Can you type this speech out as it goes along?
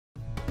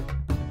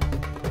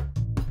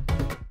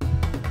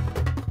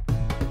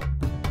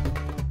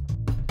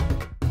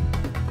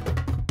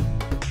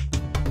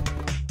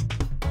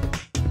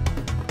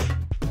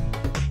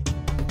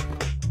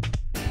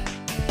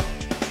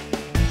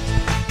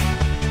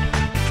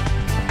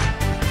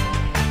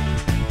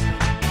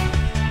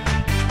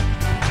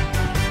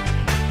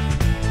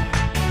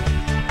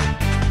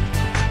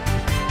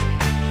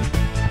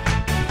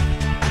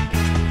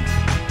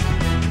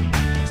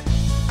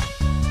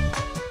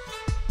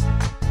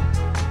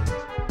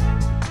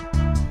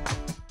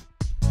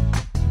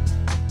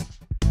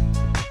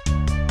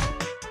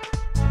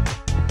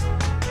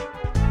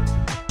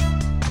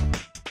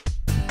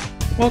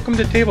Welcome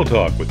to Table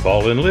Talk with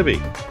Paula and Libby.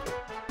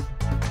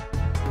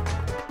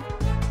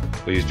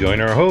 Please join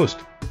our host,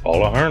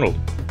 Paula Arnold,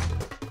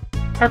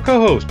 our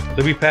co-host,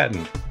 Libby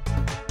Patton.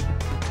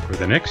 For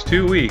the next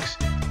 2 weeks,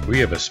 we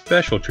have a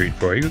special treat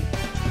for you.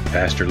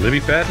 Pastor Libby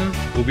Patton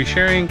will be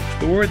sharing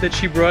the word that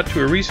she brought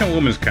to a recent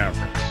women's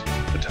conference.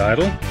 The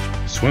title,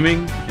 Swimming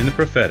in the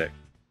Prophetic.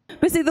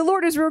 But see, the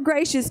Lord is real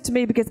gracious to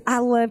me because I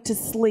love to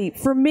sleep.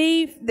 For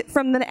me,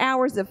 from the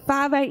hours of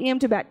 5 a.m.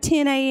 to about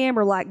 10 a.m.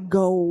 are like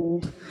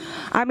gold.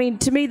 I mean,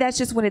 to me, that's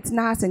just when it's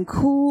nice and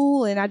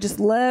cool, and I just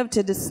love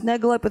to just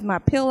snuggle up with my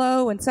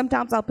pillow, and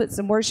sometimes I'll put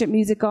some worship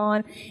music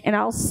on, and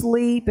I'll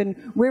sleep,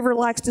 and River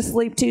likes to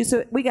sleep too,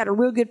 so we got a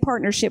real good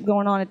partnership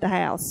going on at the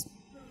house.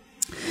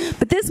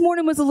 But this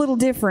morning was a little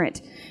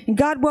different, and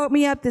God woke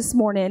me up this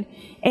morning,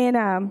 and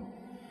I'm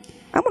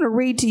going to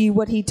read to you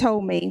what He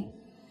told me.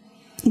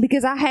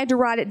 Because I had to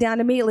write it down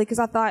immediately because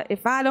I thought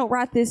if I don't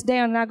write this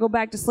down and I go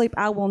back to sleep,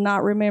 I will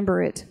not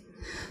remember it.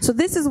 So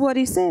this is what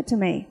He said to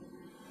me.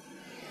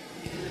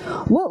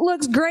 What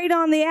looks great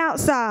on the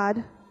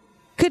outside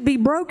could be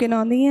broken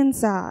on the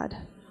inside.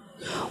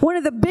 One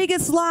of the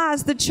biggest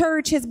lies the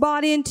church has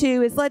bought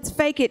into is let's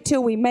fake it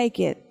till we make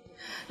it.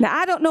 Now,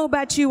 I don't know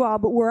about you all,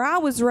 but where I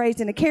was raised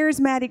in a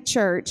charismatic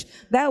church,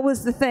 that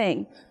was the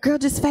thing. Girl,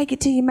 just fake it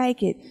till you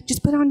make it.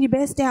 Just put on your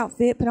best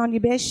outfit, put on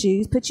your best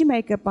shoes, put your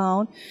makeup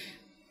on.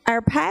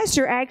 Our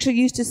pastor actually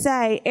used to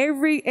say,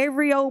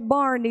 every old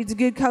barn needs a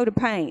good coat of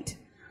paint.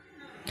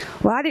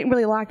 Well, I didn't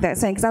really like that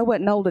saying because I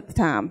wasn't old at the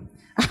time.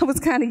 I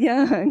was kind of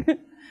young.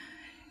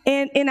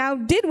 And I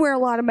did wear a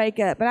lot of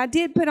makeup, and I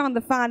did put on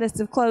the finest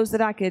of clothes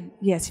that I could,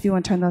 yes, if you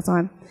want to turn those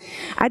on.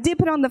 I did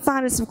put on the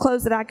finest of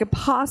clothes that I could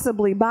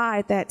possibly buy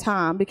at that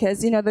time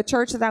because, you know, the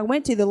church that I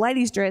went to, the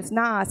ladies dressed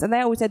nice, and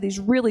they always had these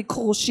really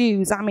cool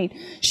shoes. I mean,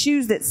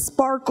 shoes that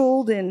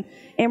sparkled and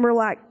were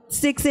like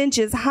 6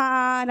 inches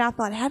high, and I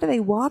thought, how do they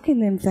walk in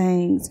them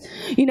things?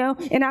 You know,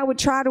 and I would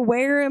try to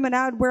wear them, and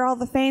I would wear all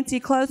the fancy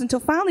clothes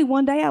until finally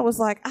one day I was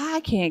like,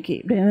 I can't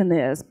keep doing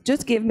this.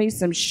 Just give me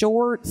some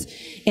shorts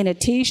and a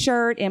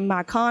T-shirt and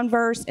my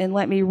Converse and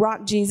let me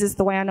rock Jesus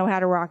the way I know how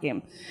to rock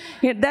Him.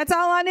 You know, that's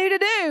all I knew to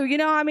do. You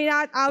know, I mean,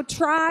 I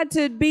tried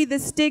to be the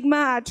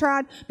stigma. I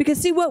tried, because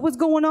see what was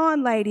going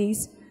on,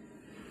 ladies,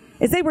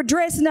 is they were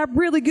dressing up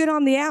really good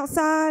on the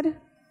outside,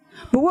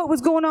 but what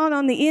was going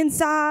on the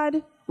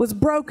inside was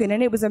broken,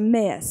 and it was a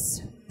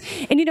mess.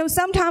 And you know,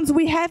 sometimes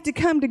we have to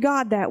come to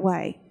God that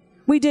way.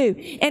 We do.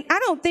 And I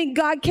don't think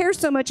God cares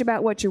so much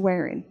about what you're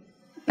wearing.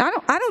 I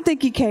don't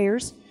think He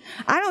cares.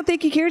 I don't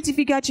think He cares if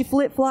you got your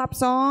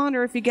flip-flops on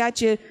or if you got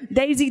your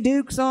Daisy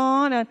Dukes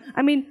on.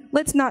 I mean,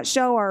 let's not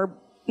show our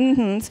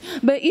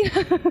but you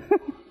know,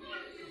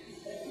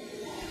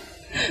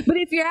 but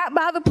if you're out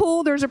by the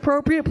pool, there's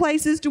appropriate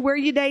places to wear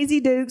your Daisy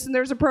Dukes, and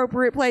there's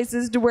appropriate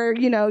places to wear,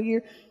 you know,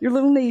 your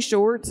little knee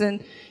shorts,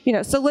 and, you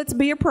know, so let's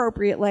be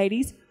appropriate,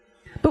 ladies.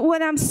 But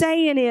what I'm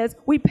saying is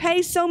we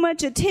pay so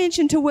much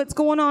attention to what's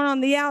going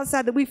on the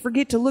outside that we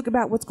forget to look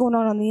about what's going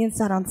on the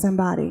inside on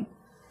somebody.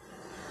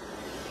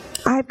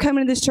 I've come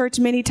into this church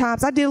many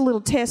times. I did a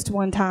little test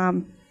one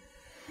time,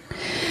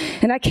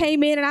 and I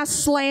came in and I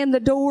slammed the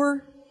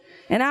door.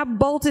 And I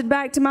bolted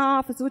back to my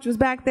office, which was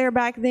back there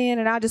back then,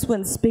 and I just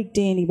wouldn't speak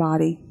to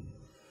anybody.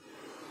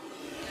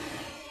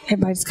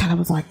 Everybody just kind of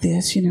was like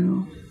this, you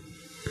know.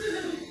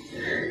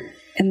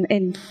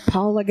 And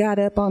Paula got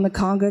up on the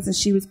congas, and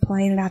she was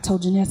playing, and I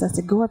told Janessa, I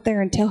said, go up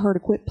there and tell her to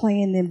quit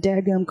playing them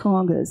daggum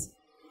congas.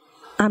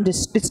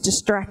 It's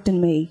distracting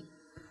me.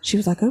 She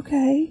was like,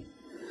 okay.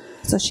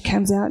 So she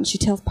comes out, and she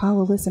tells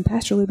Paula, listen,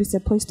 Pastor Libby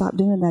said, please stop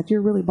doing that.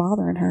 You're really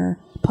bothering her.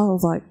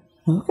 Paula's like,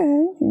 okay,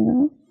 you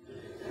know.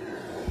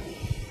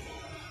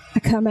 I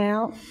come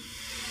out,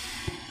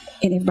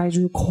 and everybody's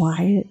real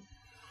quiet,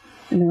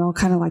 and they're all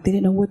kind of like, they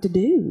didn't know what to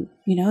do.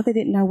 You know, they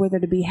didn't know whether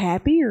to be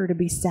happy or to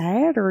be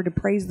sad or to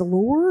praise the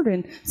Lord,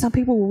 and some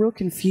people were real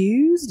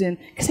confused, and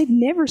because they'd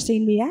never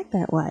seen me act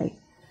that way.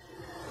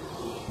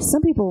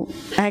 Some people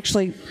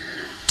actually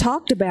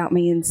talked about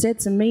me and said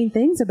some mean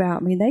things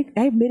about me, and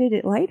they admitted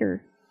it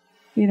later,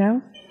 you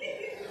know.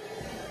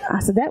 I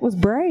said, that was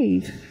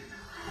brave,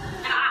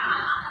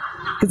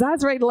 because I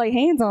was ready to lay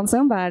hands on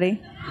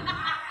somebody.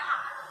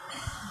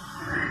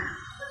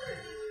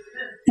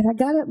 And I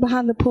got up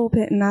behind the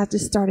pulpit, and I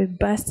just started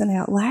busting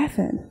out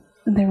laughing.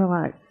 And they were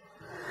like,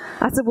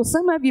 I said, well,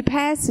 some of you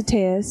passed the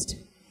test,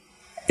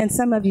 and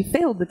some of you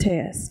failed the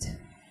test.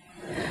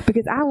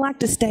 Because I like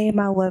to stay in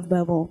my love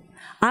bubble.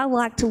 I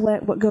like to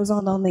let what goes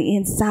on the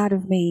inside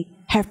of me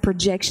have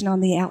projection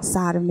on the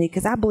outside of me,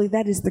 because I believe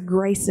that is the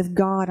grace of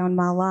God on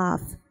my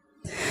life.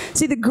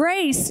 See, the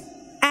grace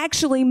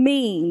actually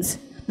means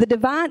the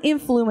divine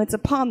influence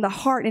upon the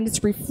heart and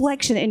its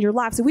reflection in your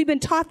life. So we've been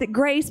taught that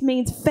grace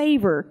means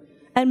favor,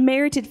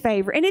 unmerited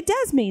favor, and it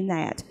does mean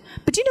that.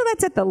 But you know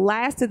that's at the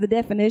last of the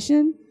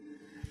definition?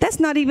 That's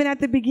not even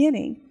at the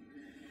beginning.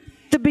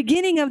 The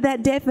beginning of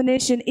that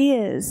definition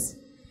is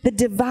the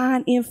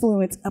divine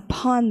influence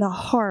upon the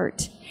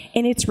heart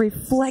and its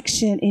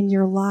reflection in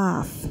your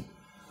life.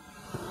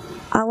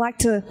 I like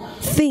to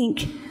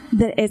think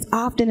that as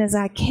often as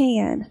I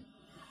can,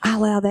 I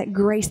allow that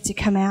grace to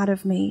come out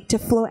of me, to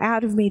flow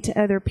out of me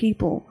to other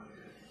people,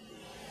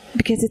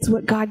 because it's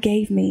what God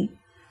gave me.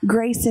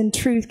 Grace and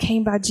truth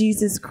came by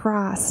Jesus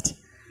Christ,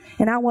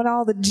 and I want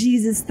all the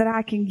Jesus that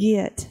I can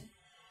get.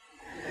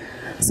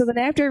 So then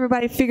after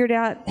everybody figured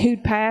out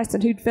who'd passed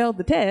and who'd failed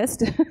the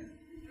test,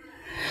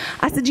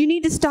 I said, you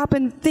need to stop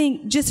and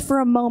think just for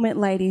a moment,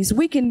 ladies.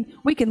 We can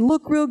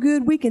look real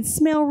good. We can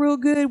smell real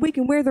good. We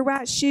can wear the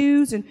right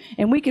shoes, and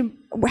we can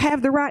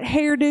have the right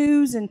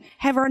hairdos and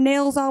have our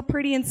nails all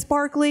pretty and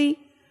sparkly.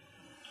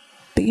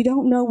 But you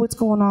don't know what's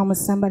going on with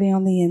somebody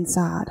on the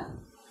inside.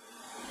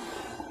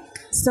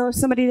 So if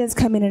somebody does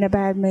come in a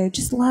bad mood,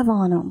 just love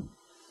on them.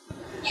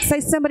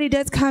 Say somebody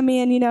does come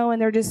in, and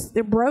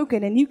they're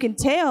broken, and you can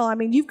tell. I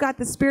mean, you've got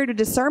the spirit of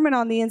discernment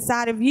on the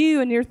inside of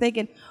you, and you're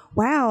thinking,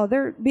 wow,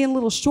 they're being a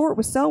little short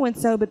with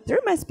so-and-so, but there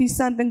must be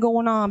something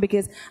going on,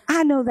 because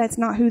I know that's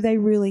not who they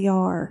really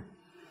are.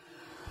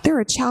 They're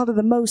a child of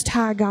the Most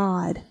High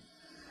God.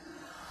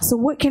 So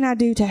what can I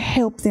do to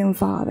help them,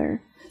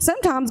 Father?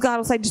 Sometimes God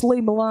will say, just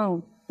leave them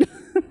alone.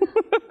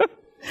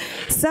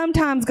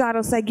 Sometimes God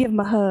will say, give them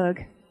a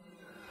hug.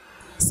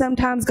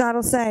 Sometimes God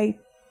will say,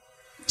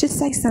 just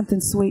say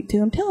something sweet to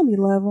them. Tell them you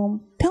love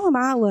them. Tell them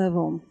I love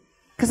them.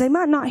 Because they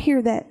might not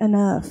hear that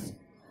enough.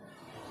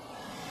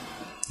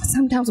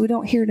 Sometimes we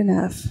don't hear it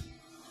enough.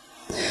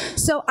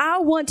 So I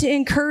want to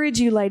encourage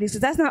you, ladies,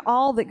 because that's not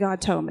all that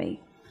God told me.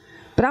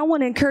 But I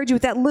want to encourage you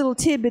with that little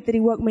tidbit that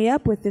He woke me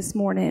up with this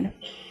morning.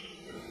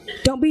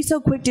 Don't be so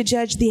quick to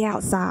judge the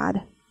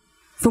outside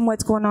from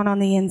what's going on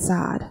the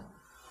inside.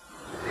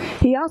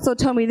 He also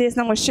told me this,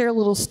 and I'm going to share a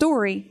little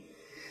story.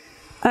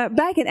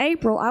 Back in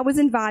April, I was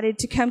invited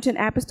to come to an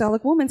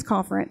Apostolic Women's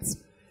Conference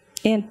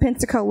in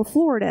Pensacola,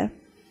 Florida.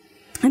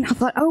 And I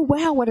thought, oh,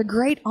 wow, what a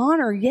great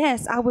honor.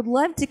 Yes, I would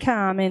love to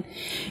come. And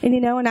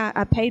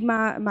I paid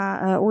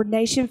my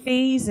ordination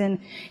fees, and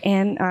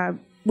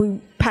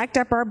we packed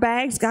up our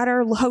bags, got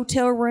our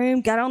hotel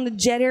room, got on the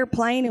jet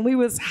airplane, and we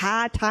was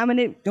high timing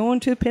it, going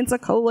to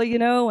Pensacola,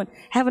 and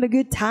having a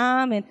good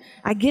time. And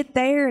I get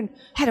there and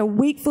had a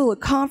week full of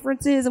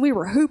conferences, and we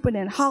were hooping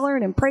and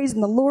hollering and praising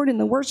the Lord, and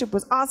the worship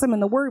was awesome,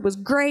 and the word was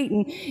great,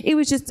 and it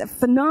was just a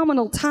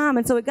phenomenal time.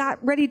 And so it got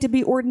ready to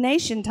be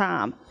ordination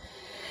time.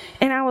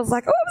 And I was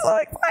like, oh, I'm so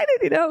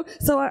excited,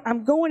 So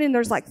I'm going in,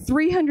 there's like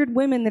 300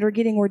 women that are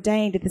getting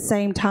ordained at the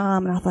same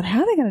time. And I thought,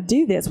 how are they going to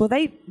do this? Well,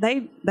 they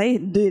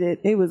did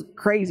it. It was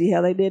crazy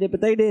how they did it, but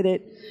they did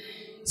it.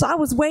 So I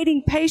was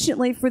waiting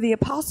patiently for the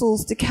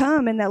apostles to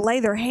come and to lay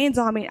their hands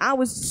on me. I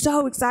was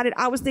so excited.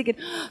 I was thinking,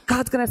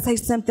 God's going to say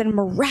something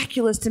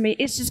miraculous to me.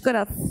 It's just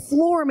going to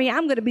floor me.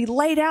 I'm going to be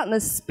laid out in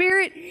the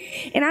Spirit,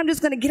 and I'm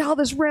just going to get all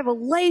this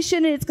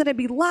revelation, and it's going to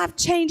be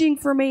life-changing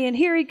for me. And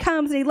here He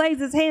comes, and He lays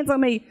His hands on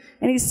me,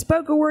 and He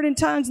spoke a word in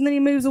tongues, and then He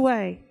moves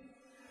away.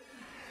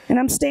 And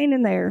I'm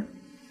standing there.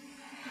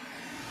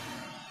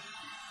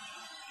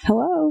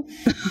 Hello?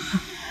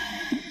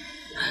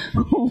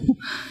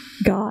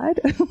 God.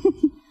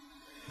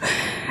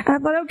 I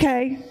thought,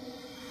 okay,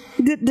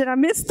 did I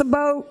miss the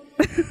boat?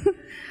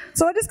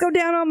 So I just go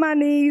down on my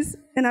knees,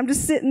 and I'm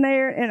just sitting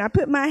there, and I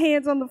put my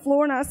hands on the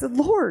floor, and I said,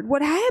 Lord,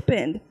 what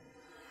happened?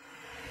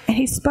 And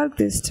He spoke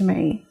this to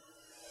me.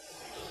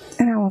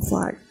 And I was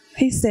like,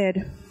 He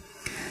said,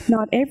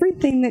 not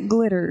everything that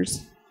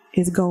glitters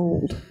is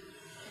gold.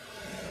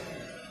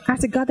 I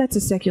said, God, that's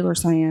a secular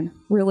saying.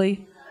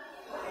 Really?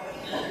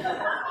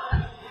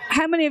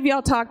 How many of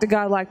y'all talk to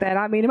God like that?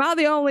 I mean, am I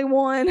the only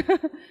one?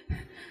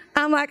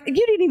 I'm like, you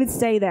didn't even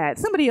say that.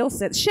 Somebody else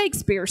said,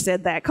 Shakespeare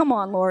said that. Come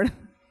on, Lord.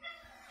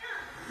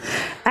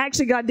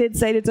 Actually, God did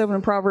say it. It's over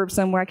in Proverbs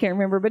somewhere. I can't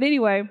remember. But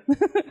anyway,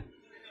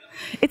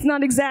 it's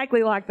not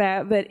exactly like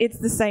that, but it's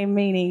the same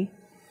meaning.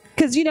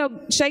 Because,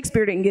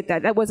 Shakespeare didn't get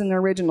that. That wasn't an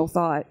original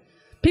thought.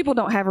 People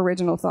don't have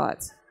original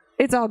thoughts.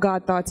 It's all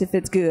God thoughts if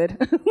it's good.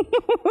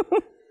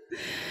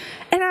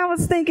 And I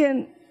was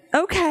thinking,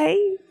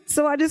 okay.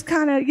 So I just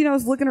kind of,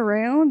 was looking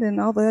around, and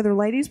all the other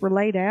ladies were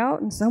laid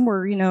out, and some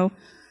were,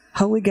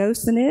 Holy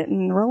Ghost in it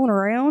and rolling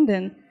around,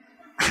 and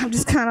I'm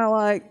just kind of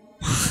like,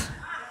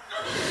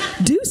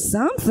 do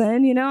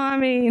something, I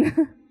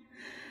mean,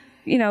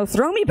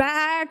 throw me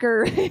back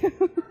or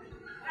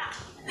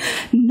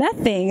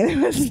nothing. There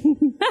was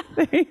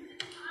nothing.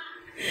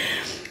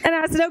 And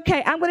I said,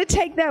 okay, I'm going to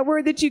take that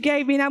word that you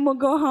gave me, and I'm going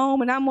to go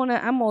home, and I'm going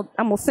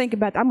to think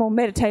about that. I'm going to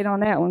meditate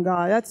on that one,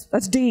 God.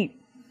 That's deep.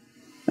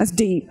 That's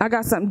deep. I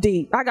got something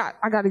deep. I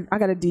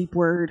got a deep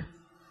word.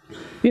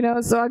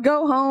 So I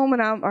go home,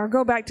 and I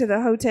go back to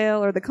the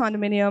hotel or the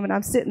condominium, and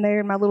I'm sitting there,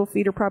 and my little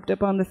feet are propped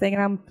up on the thing,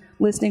 and I'm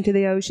listening to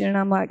the ocean, and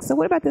I'm like, so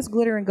what about this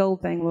glitter and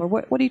gold thing, Lord?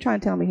 What are you trying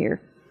to tell me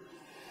here?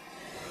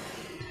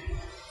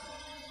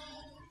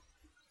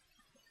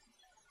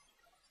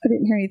 I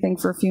didn't hear anything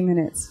for a few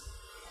minutes.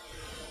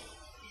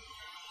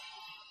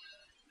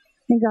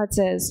 And God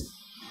says,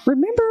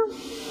 remember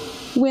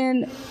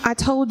when I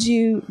told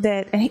you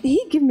that, and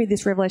He gave me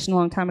this revelation a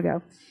long time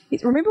ago.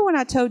 Remember when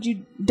I told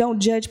you don't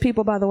judge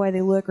people by the way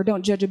they look, or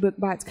don't judge a book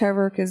by its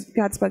cover? Because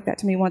God spoke that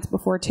to me once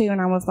before too, and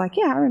I was like,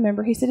 yeah, I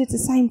remember. He said, it's the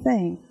same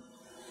thing.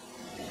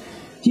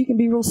 You can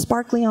be real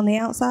sparkly on the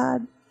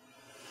outside,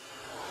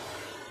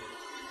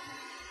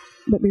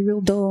 but be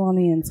real dull on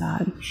the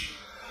inside.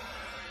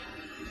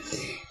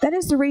 That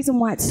is the reason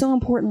why it's so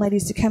important,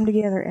 ladies, to come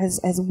together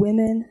as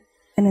women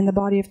and in the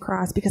body of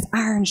Christ, because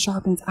iron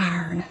sharpens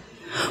iron.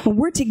 When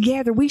we're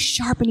together, we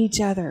sharpen each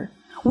other.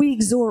 We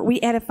exhort,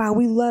 we edify,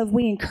 we love,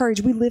 we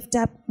encourage, we lift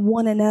up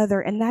one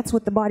another, and that's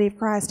what the body of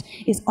Christ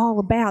is all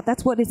about.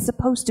 That's what it's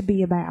supposed to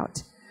be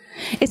about.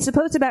 It's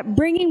supposed to be about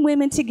bringing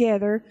women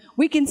together.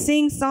 We can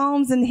sing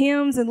psalms and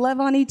hymns and love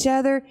on each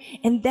other,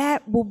 and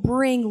that will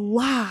bring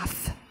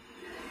life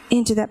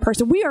into that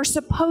person. We are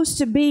supposed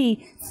to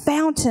be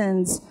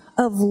fountains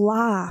of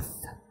life.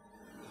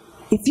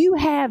 If you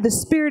have the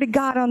Spirit of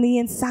God on the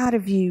inside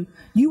of you,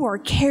 you are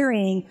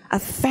carrying a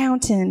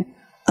fountain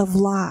of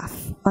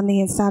life on the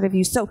inside of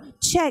you. So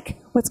check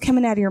what's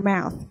coming out of your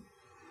mouth.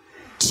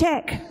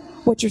 Check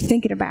what you're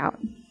thinking about.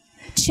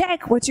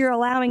 Check what you're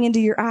allowing into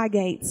your eye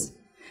gates.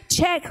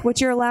 Check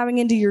what you're allowing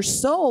into your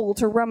soul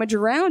to rummage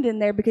around in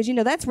there, because you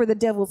know that's where the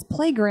devil's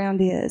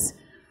playground is.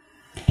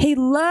 He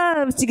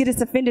loves to get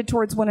us offended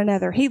towards one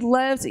another. He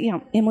loves,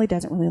 Emily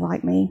doesn't really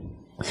like me.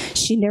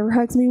 She never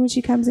hugs me when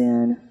she comes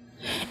in.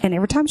 And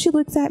every time she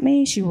looks at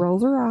me, she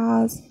rolls her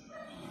eyes.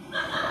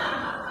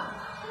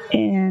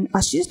 And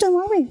she just don't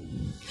love me.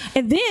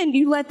 And then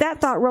you let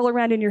that thought roll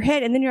around in your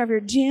head, and then you're over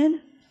here,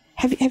 Jen,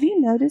 have you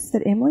noticed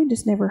that Emily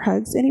just never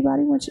hugs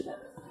anybody when she...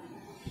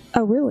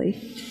 Oh,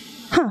 really?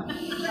 Huh.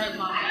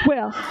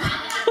 Well.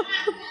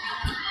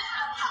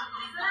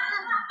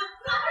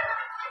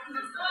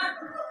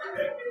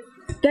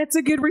 That's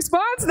a good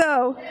response,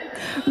 though,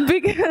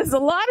 because a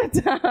lot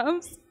of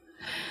times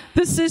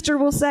the sister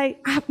will say,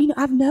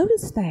 I've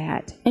noticed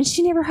that, and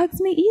she never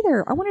hugs me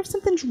either. I wonder if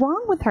something's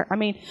wrong with her. I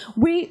mean,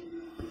 we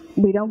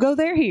don't go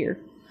there here,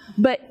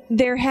 but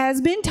there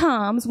has been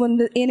times when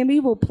the enemy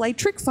will play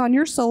tricks on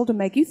your soul to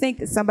make you think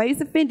that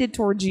somebody's offended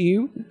towards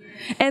you,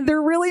 and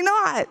they're really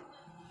not.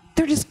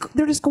 They're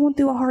just going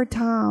through a hard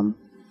time.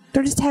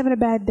 They're just having a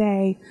bad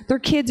day. Their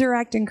kids are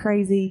acting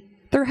crazy.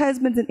 Their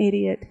husband's an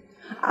idiot.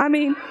 I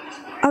mean,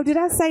 oh, did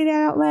I say that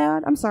out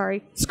loud? I'm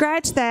sorry.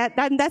 Scratch that.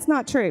 That's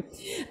not true.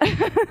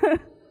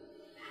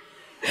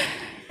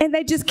 And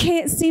they just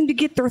can't seem to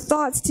get their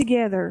thoughts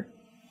together.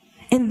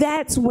 And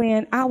that's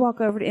when I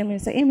walk over to Emily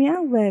and say, Emily, I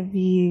love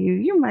you.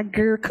 You're my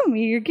girl. Come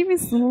here. Give me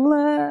some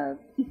love.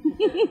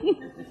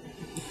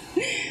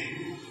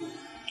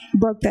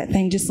 Broke that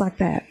thing just like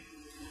that.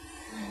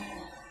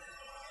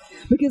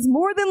 Because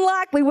more than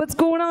likely what's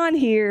going on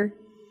here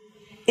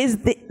is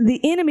the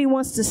enemy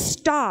wants to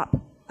stop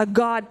a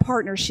God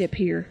partnership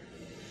here.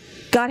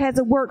 God has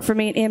a work for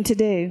me and Em to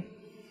do,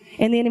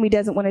 and the enemy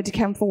doesn't want it to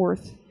come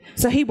forth.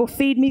 So he will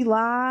feed me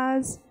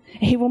lies,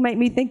 and he will make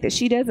me think that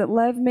she doesn't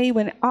love me,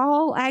 when in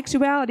all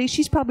actuality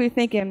she's probably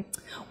thinking,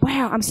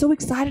 wow, I'm so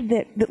excited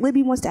that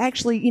Libby wants to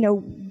actually,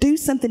 do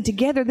something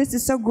together. This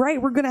is so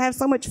great. We're going to have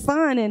so much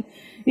fun. And,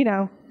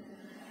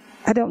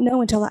 I don't know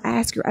until I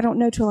ask her. I don't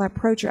know until I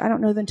approach her. I don't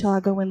know until I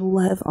go and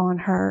love on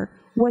her.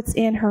 What's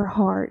in her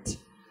heart?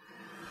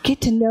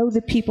 Get to know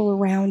the people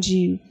around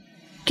you.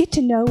 Get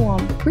to know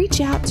them. Reach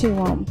out to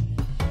them.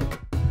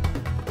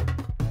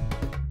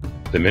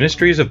 The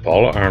ministries of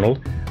Paula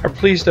Arnold are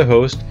pleased to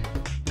host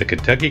the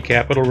Kentucky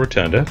Capitol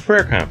Rotunda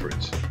Prayer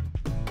Conference.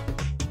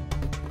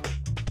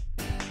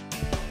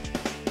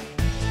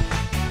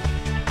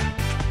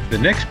 The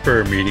next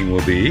prayer meeting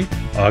will be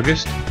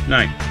August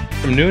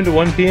 9th from noon to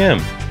 1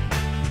 p.m.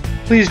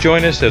 Please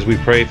join us as we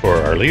pray for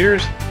our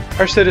leaders,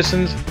 our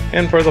citizens,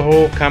 and for the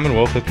whole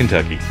Commonwealth of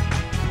Kentucky.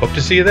 Hope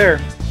to see you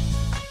there.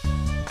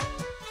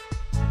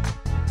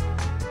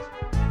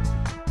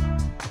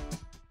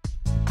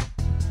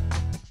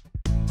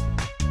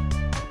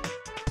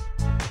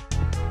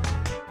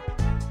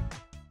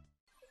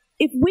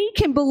 If we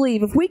can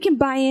believe, if we can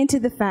buy into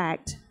the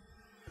fact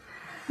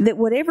that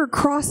whatever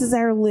crosses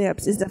our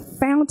lips is a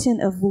fountain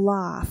of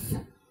life,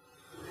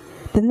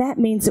 then that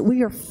means that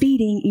we are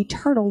feeding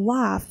eternal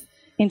life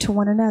into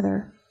one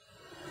another.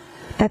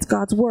 That's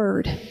God's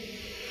word.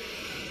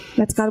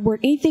 That's God's word.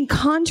 Anything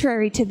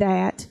contrary to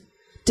that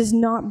does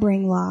not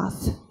bring life.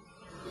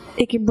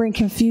 It can bring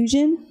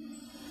confusion,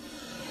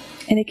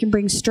 and it can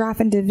bring strife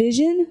and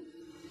division,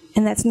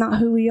 and that's not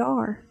who we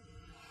are.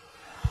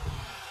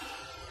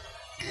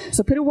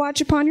 So put a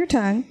watch upon your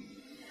tongue.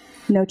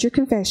 Note your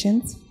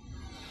confessions.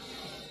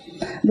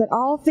 Let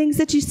all things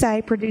that you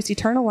say produce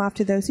eternal life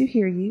to those who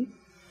hear you.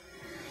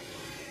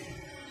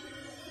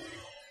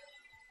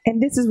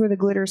 And this is where the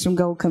glitters from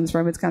gold comes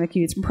from. It's kind of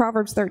cute. It's from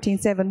Proverbs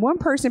 13:7. One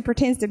person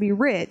pretends to be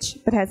rich,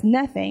 but has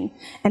nothing.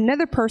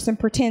 Another person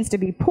pretends to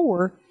be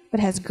poor,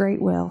 but has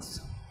great wealth.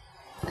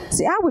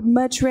 See, I would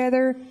much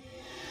rather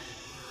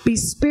be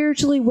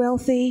spiritually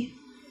wealthy.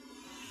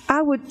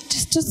 I would,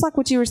 just like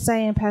what you were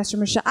saying, Pastor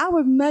Michelle, I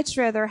would much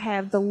rather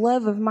have the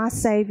love of my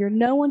Savior,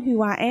 knowing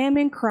who I am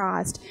in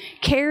Christ,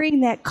 carrying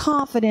that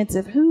confidence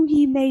of who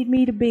He made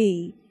me to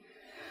be,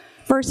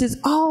 versus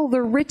all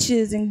the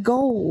riches and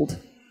gold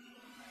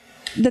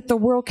that the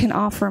world can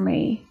offer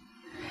me.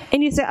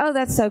 And you say, oh,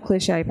 that's so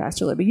cliche,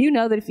 Pastor Libby. You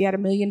know that if you had $1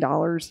 million,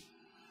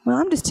 Well,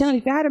 I'm just telling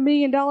you, if I had $1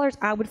 million,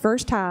 I would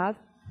first tithe.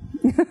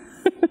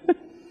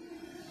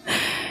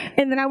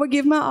 And then I would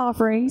give my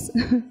offerings.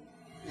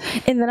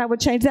 And then I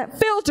would change that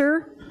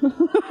filter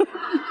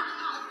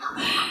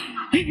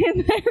in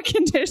the air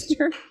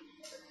conditioner.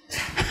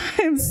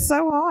 I'm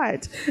so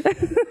hot.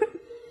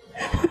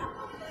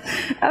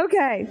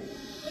 Okay.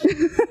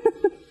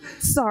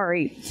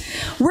 Sorry.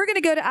 We're going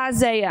to go to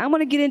Isaiah. I'm going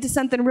to get into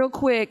something real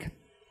quick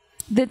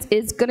that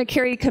is going to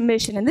carry a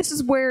commission. And this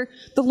is where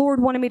the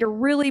Lord wanted me to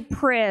really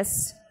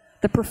press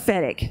the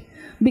prophetic.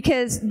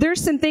 Because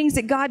there's some things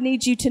that God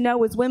needs you to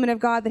know as women of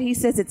God that He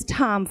says it's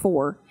time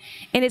for.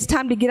 And it's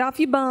time to get off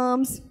your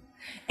bums.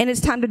 And it's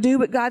time to do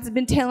what God's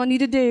been telling you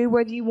to do,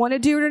 whether you want to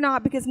do it or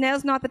not, because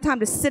now's not the time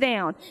to sit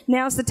down.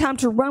 Now's the time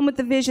to run with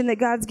the vision that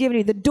God's given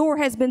you. The door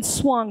has been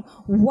swung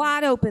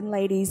wide open,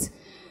 ladies.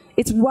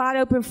 It's wide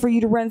open for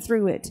you to run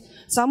through it.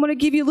 So I'm going to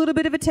give you a little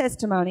bit of a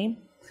testimony.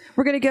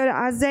 We're going to go to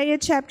Isaiah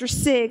chapter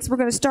 6. We're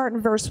going to start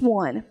in verse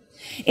 1.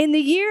 In the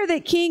year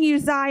that King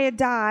Uzziah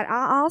died,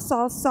 I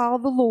also saw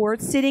the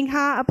Lord sitting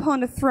high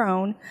upon a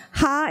throne,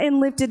 high and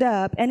lifted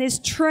up, and His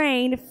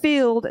train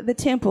filled the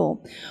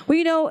temple. Well,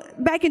 you know,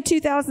 back in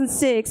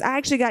 2006, I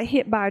actually got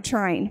hit by a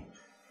train.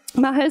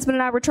 My husband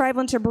and I were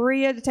traveling to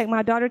Berea to take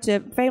my daughter to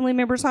family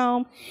members'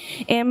 home,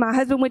 and my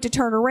husband went to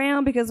turn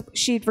around because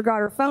she'd forgot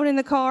her phone in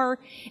the car,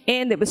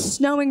 and it was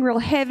snowing real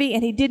heavy,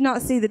 and he did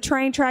not see the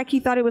train track.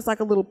 He thought it was like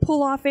a little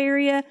pull-off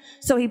area,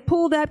 so he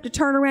pulled up to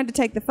turn around to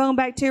take the phone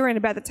back to her, and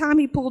about the time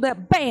he pulled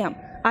up, bam,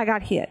 I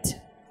got hit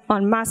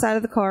on my side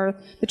of the car.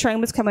 The train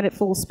was coming at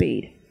full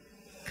speed.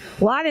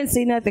 Well, I didn't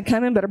see nothing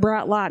coming but a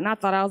bright light, and I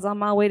thought I was on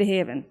my way to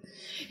heaven.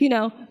 You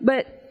know,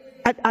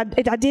 but I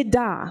did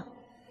die.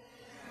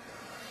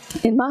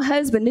 And my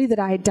husband knew that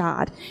I had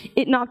died.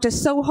 It knocked us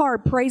so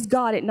hard, praise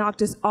God, it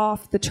knocked us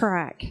off the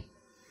track.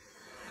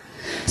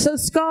 So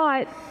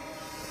Scott,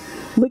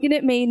 looking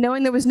at me,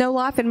 knowing there was no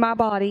life in my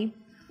body,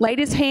 laid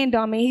his hand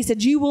on me. He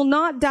said, "You will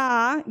not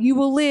die, you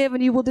will live,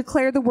 and you will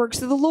declare the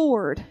works of the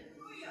Lord."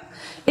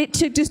 It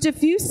took just a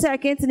few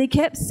seconds, and he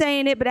kept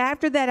saying it, but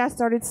after that I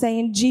started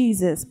saying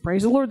Jesus.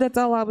 Praise the Lord, that's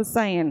all I was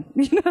saying.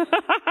 Praise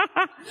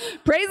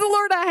the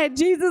Lord, I had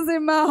Jesus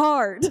in my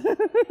heart.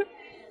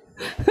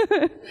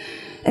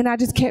 And I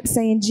just kept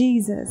saying,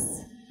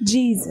 Jesus,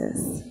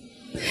 Jesus.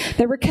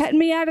 They were cutting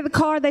me out of the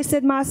car. They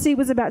said my seat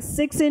was about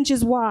 6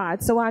 inches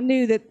wide, so I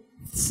knew that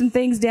some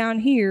things down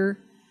here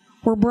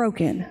were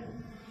broken.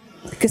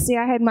 Because, see,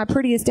 I had my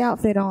prettiest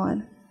outfit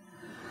on.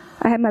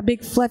 I had my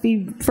big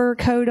fluffy fur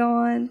coat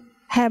on,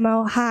 had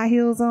my high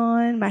heels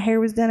on, my hair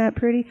was done up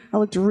pretty. I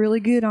looked really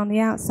good on the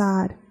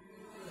outside,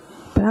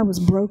 but I was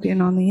broken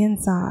on the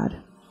inside.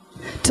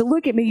 To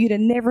look at me, you'd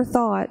have never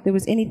thought there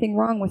was anything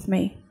wrong with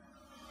me.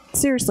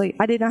 Seriously,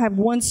 I did not have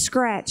one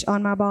scratch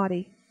on my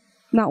body.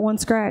 Not one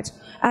scratch.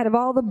 Out of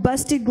all the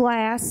busted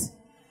glass,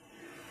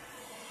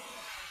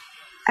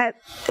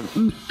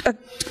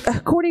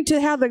 according to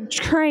how the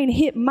train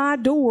hit my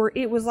door,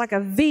 it was like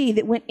a V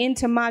that went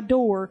into my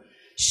door.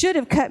 Should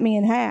have cut me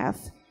in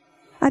half.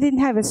 I didn't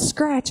have a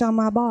scratch on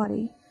my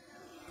body.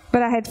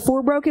 But I had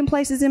 4 broken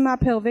places in my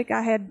pelvic.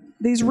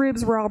 These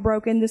ribs were all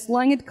broken. This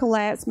lung had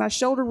collapsed. My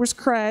shoulder was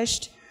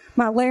crushed.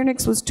 My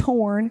larynx was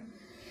torn.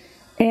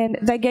 And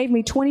they gave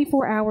me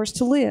 24 hours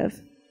to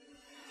live.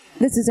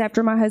 This is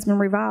after my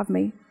husband revived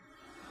me.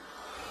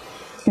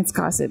 And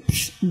Scott said,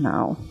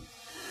 "No,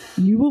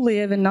 you will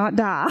live and not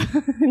die.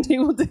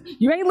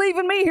 You ain't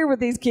leaving me here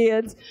with these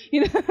kids."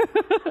 You know.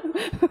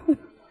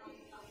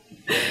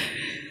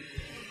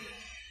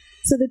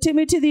 So they took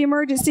me to the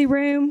emergency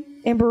room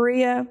in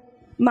Berea.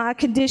 My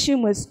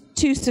condition was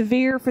too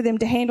severe for them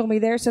to handle me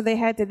there, so they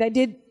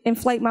did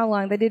inflate my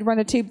lung. They did run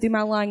a tube through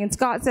my lung. And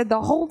Scott said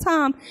the whole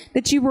time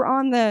that you were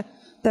on the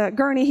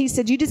gurney, he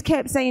said, "You just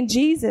kept saying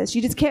Jesus.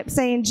 You just kept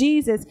saying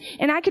Jesus."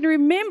 And I can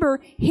remember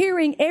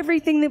hearing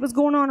everything that was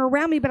going on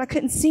around me, but I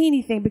couldn't see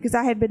anything because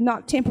I had been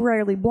knocked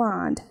temporarily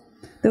blind.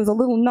 There was a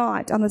little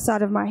knot on the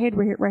side of my head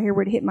right here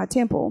where it hit my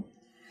temple.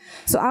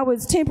 So I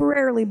was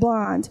temporarily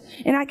blind,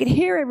 and I could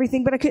hear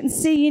everything, but I couldn't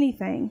see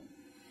anything.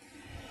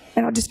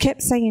 And I just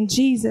kept saying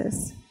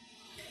Jesus.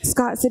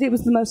 Scott said it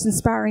was the most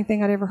inspiring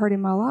thing I'd ever heard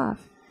in my life.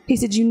 He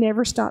said, "You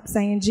never stop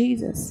saying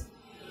Jesus."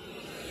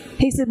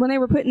 He said when they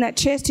were putting that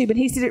chest tube, and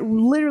he said it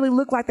literally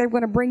looked like they were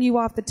going to bring you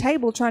off the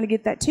table trying to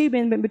get that tube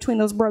in between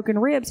those broken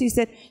ribs. He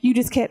said, "You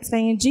just kept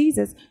saying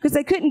Jesus," because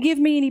they couldn't give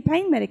me any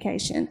pain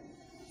medication.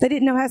 They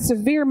didn't know how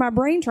severe my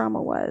brain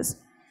trauma was.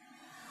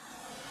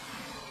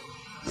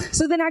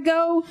 So then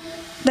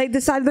they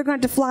decided they're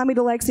going to fly me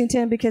to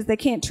Lexington because they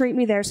can't treat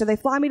me there. So they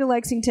fly me to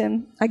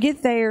Lexington. I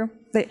get there.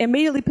 They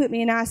immediately put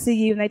me in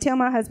ICU, and they tell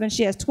my husband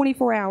she has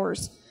 24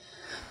 hours.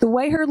 The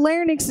way her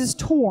larynx is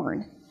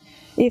torn,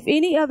 if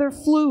any other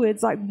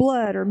fluids like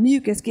blood or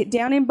mucus get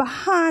down in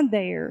behind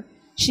there,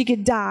 she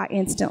could die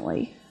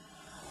instantly.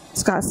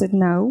 Scott said,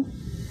 "No,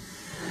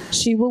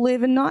 she will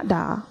live and not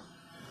die,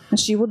 and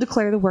she will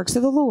declare the works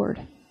of the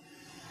Lord."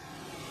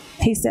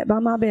 He sat by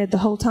my bed the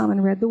whole time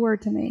and read the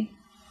word to me.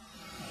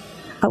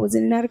 I was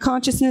in and out of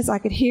consciousness. I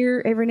could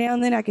hear, every now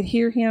and then, I could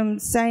hear him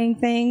saying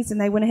things,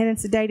 and they went ahead and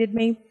sedated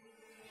me.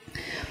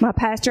 My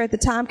pastor at the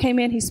time came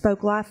in. He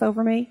spoke life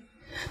over me.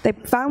 They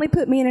finally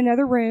put me in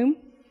another room.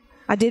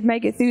 I did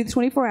make it through the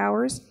 24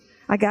 hours.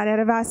 I got out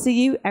of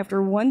ICU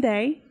after 1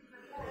 day.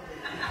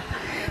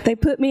 They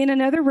put me in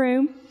another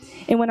room.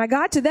 And when I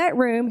got to that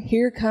room,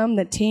 here come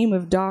the team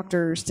of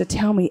doctors to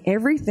tell me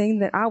everything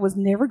that I was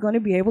never going to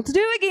be able to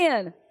do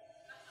again.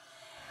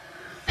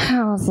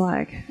 I was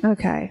like,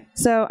 okay.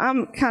 So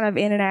I'm kind of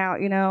in and out,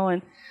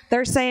 and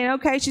they're saying,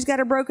 okay, she's got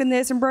a broken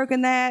this and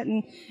broken that,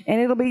 and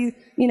it'll be,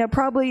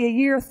 probably a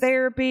year of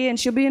therapy, and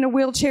she'll be in a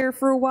wheelchair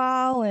for a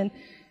while.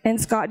 And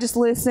Scott just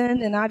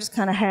listened, and I just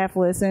kind of half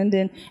listened.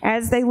 And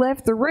as they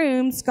left the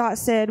room, Scott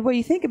said, what do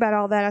you think about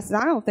all that? I said,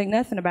 I don't think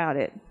nothing about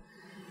it.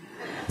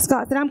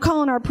 Scott said, I'm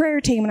calling our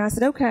prayer team. And I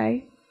said,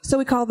 okay. So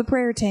we called the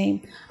prayer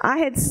team. I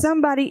had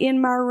somebody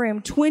in my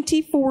room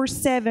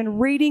 24/7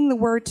 reading the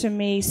word to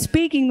me,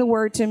 speaking the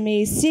word to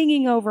me,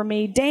 singing over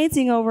me,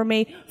 dancing over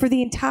me for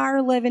the entire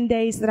 11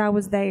 days that I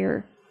was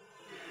there.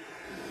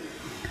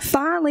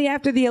 Finally,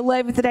 after the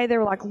 11th day, they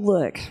were like,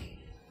 look,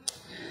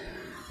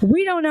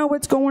 we don't know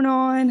what's going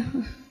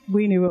on.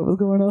 We knew what was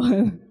going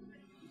on.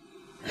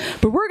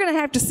 But we're going to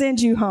have to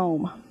send you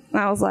home. And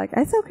I was like,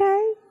 that's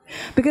okay.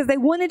 Because they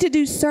wanted to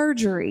do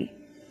surgery,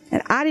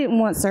 and I didn't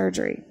want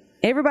surgery.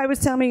 Everybody was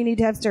telling me you need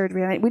to have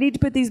surgery. We need to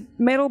put these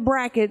metal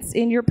brackets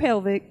in your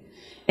pelvic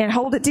and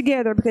hold it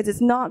together because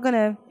it's not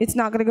gonna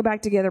go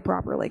back together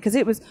properly. Because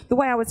it was the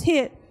way I was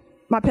hit,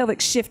 my pelvic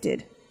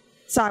shifted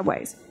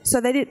sideways. So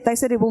they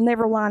said it will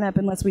never line up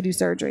unless we do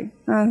surgery.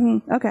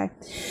 Okay.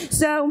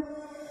 So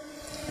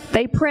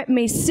they prepped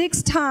me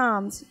 6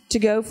 times to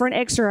go for an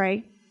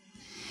X-ray,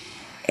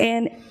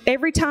 and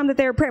every time that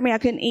they were prepping me, I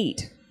couldn't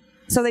eat.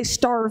 So they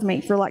starved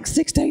me for like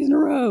 6 days in a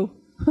row.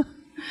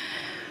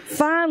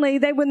 Finally,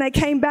 when they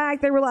came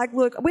back, they were like,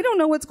 look, we don't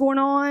know what's going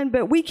on,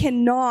 but we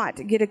cannot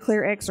get a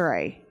clear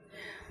X-ray.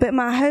 But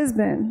my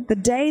husband, the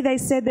day they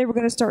said they were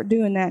going to start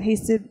doing that, he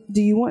said,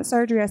 do you want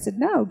surgery? I said,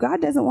 no,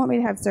 God doesn't want me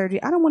to have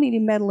surgery. I don't want any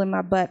metal in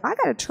my butt. I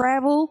got to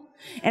travel,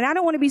 and I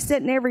don't want to be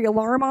setting every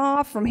alarm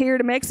off from here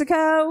to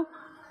Mexico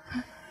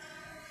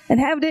and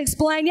having to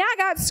explain, yeah, I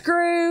got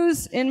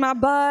screws in my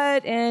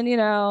butt, and,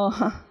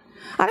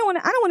 I don't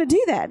want to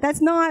do that.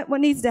 That's not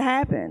what needs to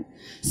happen.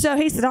 So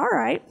he said, all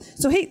right.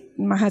 So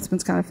my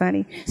husband's kind of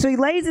funny. So he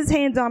lays his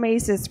hands on me. He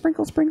says,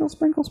 sprinkle, sprinkle,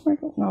 sprinkle,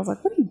 sprinkle. And I was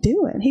like, what are you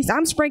doing? He said,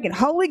 I'm sprinkling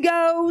Holy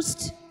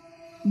Ghost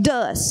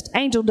dust,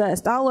 angel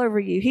dust all over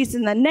you. He said,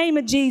 in the name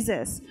of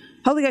Jesus,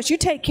 Holy Ghost, you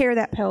take care of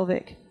that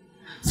pelvic.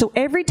 So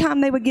every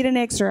time they would get an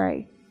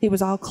X-ray, it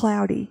was all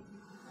cloudy.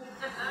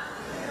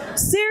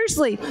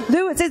 Seriously,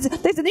 they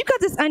said, you've got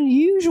this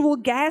unusual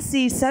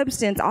gassy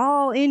substance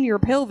all in your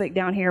pelvic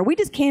down here. We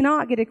just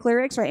cannot get a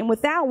clear X-ray. And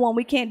without one,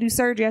 we can't do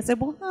surgery. I said,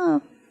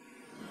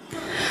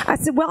 I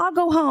said, well, I'll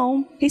go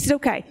home. He said,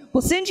 okay,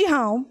 we'll send you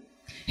home.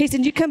 He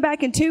said, you come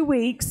back in 2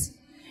 weeks,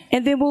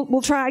 and then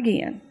we'll try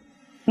again.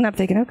 And I'm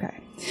thinking, okay.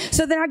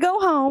 So then I go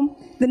home.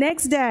 The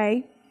next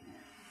day,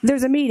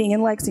 there's a meeting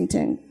in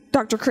Lexington.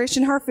 Dr.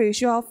 Christian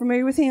Harfouche, you all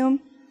familiar with him?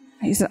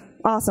 He's an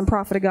awesome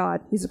prophet of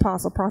God. He's an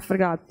apostle, prophet of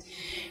God.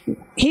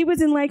 He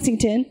was in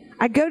Lexington.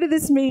 I go to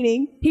this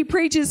meeting. He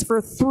preaches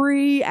for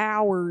 3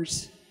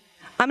 hours.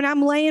 I mean,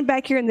 I'm laying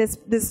back here in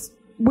this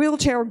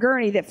wheelchair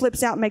gurney that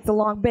flips out and makes the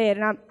long bed,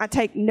 and I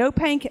take no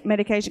pain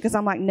medication because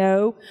I'm like,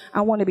 no, I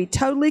want to be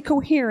totally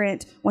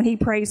coherent when he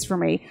prays for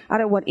me. I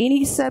don't want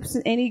any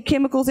substance, any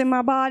chemicals in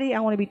my body. I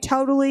want to be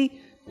totally,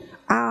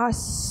 I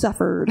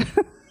suffered.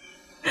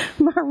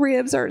 My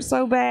ribs hurt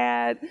so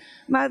bad.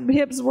 My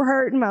hips were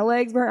hurting. My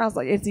legs were hurting. I was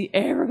like, is he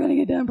ever going to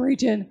get done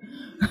preaching?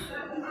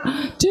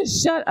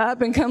 Just shut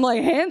up and come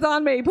lay hands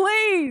on me,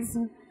 please.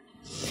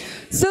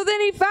 So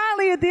then he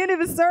finally, at the end of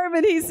his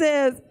sermon, he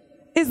says,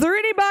 is there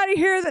anybody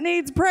here that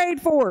needs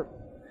prayed for?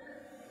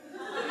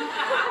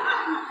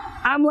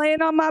 I'm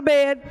laying on my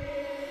bed.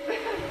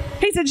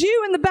 He said,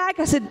 you in the back?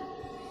 I said,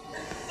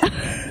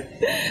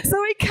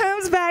 so he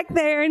comes back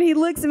there and he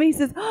looks at me. He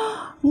says,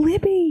 oh,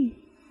 Libby.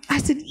 I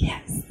said,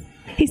 yes.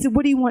 He said,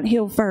 what do you want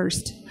healed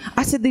first?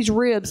 I said, these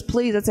ribs,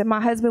 please. I said, my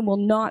husband will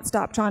not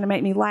stop trying to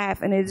make me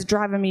laugh, and it is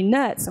driving me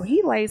nuts. So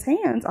he lays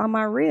hands on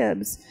my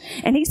ribs,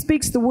 and he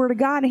speaks the word of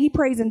God, and he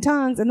prays in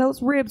tongues, and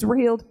those ribs were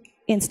healed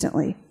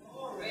instantly.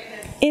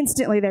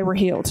 Instantly they were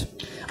healed.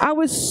 I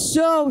was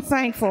so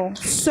thankful,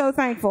 so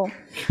thankful.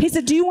 He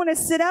said, do you want to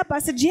sit up? I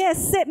said,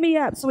 yes, sit me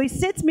up. So he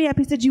sits me up.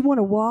 He said, you want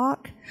to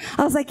walk?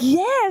 I was like,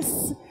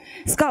 yes.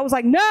 Scott was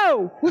like,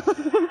 no.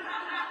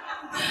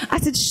 I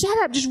said, shut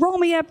up, just roll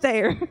me up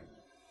there.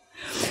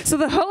 So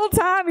the whole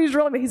time he was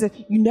rolling me, he said,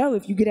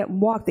 if you get up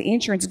and walk, the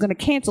insurance is going to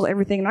cancel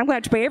everything, and I'm going to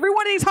have to pay every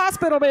one of these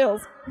hospital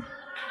bills.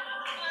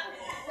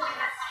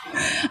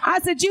 I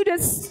said, you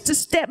just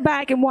step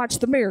back and watch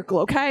the miracle,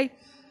 okay?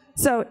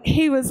 So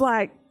he was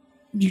like,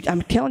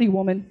 I'm telling you,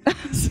 woman.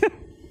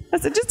 I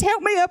said, just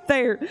help me up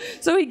there.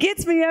 So he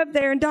gets me up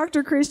there, and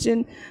Dr.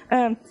 Christian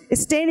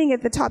is standing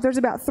at the top. There's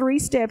about 3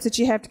 steps that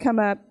you have to come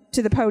up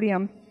to the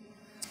podium.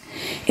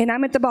 And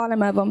I'm at the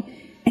bottom of them,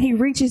 and he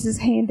reaches his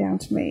hand down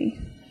to me.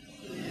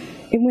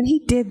 And when he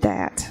did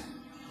that,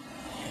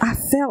 I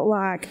felt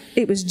like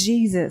it was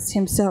Jesus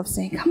himself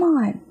saying, come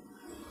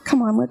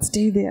on, let's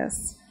do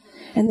this.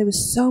 And there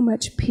was so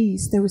much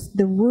peace.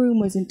 The room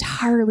was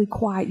entirely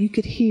quiet. You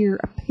could hear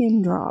a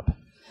pin drop.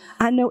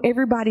 I know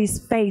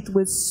everybody's faith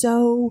was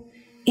so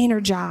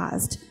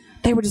energized.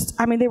 They were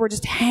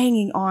just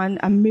hanging on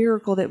a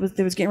miracle that was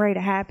getting ready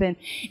to happen.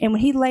 And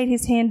when he laid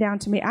his hand down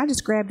to me, I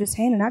just grabbed his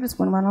hand and I just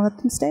went right on up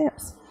them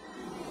steps.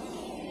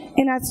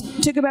 And I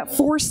took about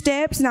 4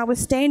 steps and I was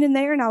standing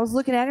there and I was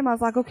looking at him. I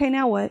was like, okay,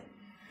 now what?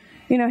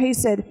 You know, he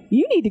said,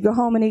 you need to go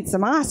home and eat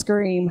some ice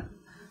cream.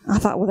 I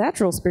thought, well,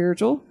 that's real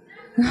spiritual.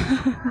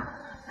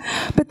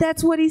 But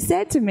that's what he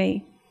said to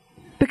me.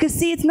 Because,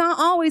 see, it's not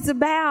always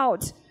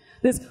about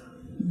this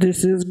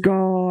is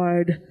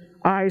God.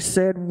 I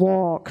said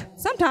walk.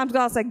 Sometimes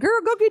God said, girl,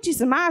 go get you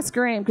some ice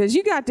cream because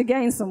you got to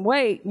gain some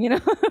weight, you know.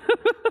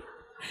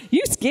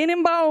 You skin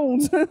and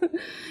bones.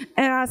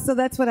 So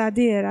that's what I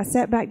did. I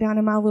sat back down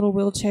in my little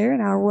wheelchair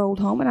and I rolled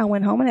home and I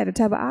went home and had a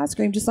tub of ice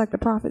cream just like the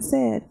prophet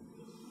said.